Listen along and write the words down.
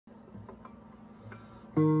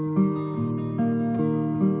I'm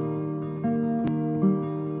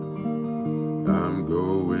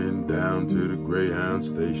going down to the Greyhound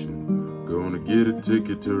station, gonna get a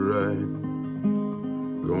ticket to ride.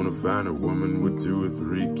 Gonna find a woman with 2 or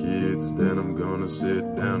 3 kids, then I'm gonna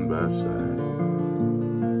sit down by side.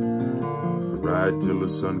 Ride till the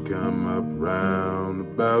sun come up round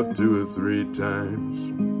about 2 or 3 times.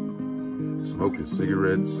 Smoking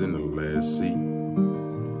cigarettes in the last seat,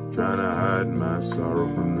 trying to hide my sorrow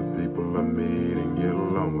from the people I meet and get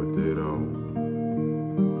along with it all.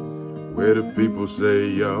 Where the people say,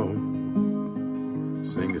 yo,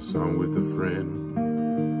 sing a song with a friend,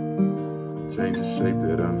 change the shape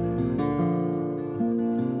that I'm in,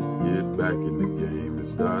 get back in the game and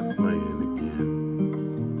start playing again.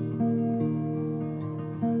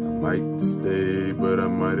 I might stay, but I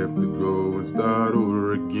might have to go and start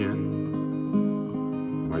over again.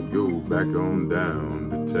 Might go back on down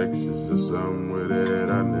to Texas or somewhere that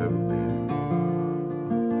I never been.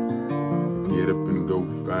 Get up and go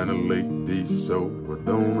find a lady so I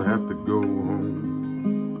don't have to go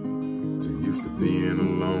home. Too used to being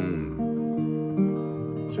alone.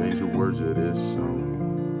 Change the words of this song.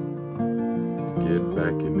 Get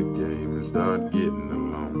back in the game and start getting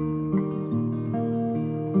along.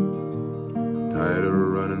 Tired of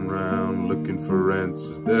running around looking for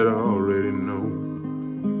answers that I already know.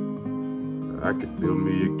 I could build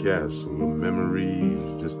me a castle of memories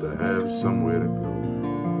just to have somewhere to go.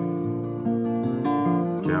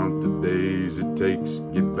 Count the days it takes to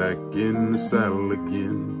get back in the saddle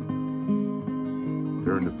again.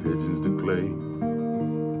 Turn the pigeons to clay,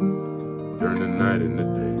 turn the night into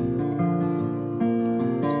day.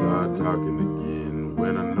 Start talking again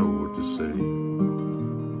when I know what to say.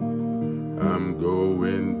 I'm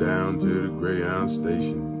going down to the Greyhound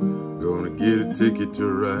station, gonna get a ticket to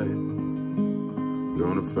ride.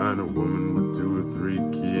 Gonna find a woman with 2 or 3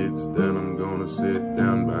 kids, then I'm gonna sit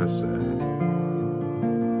down by side.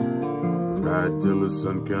 Ride till the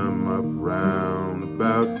sun come up round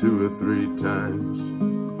about 2 or 3 times.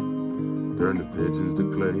 Turn the pigeons to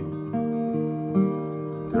clay,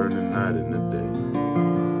 turn the night into day.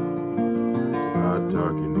 Start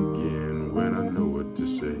talking again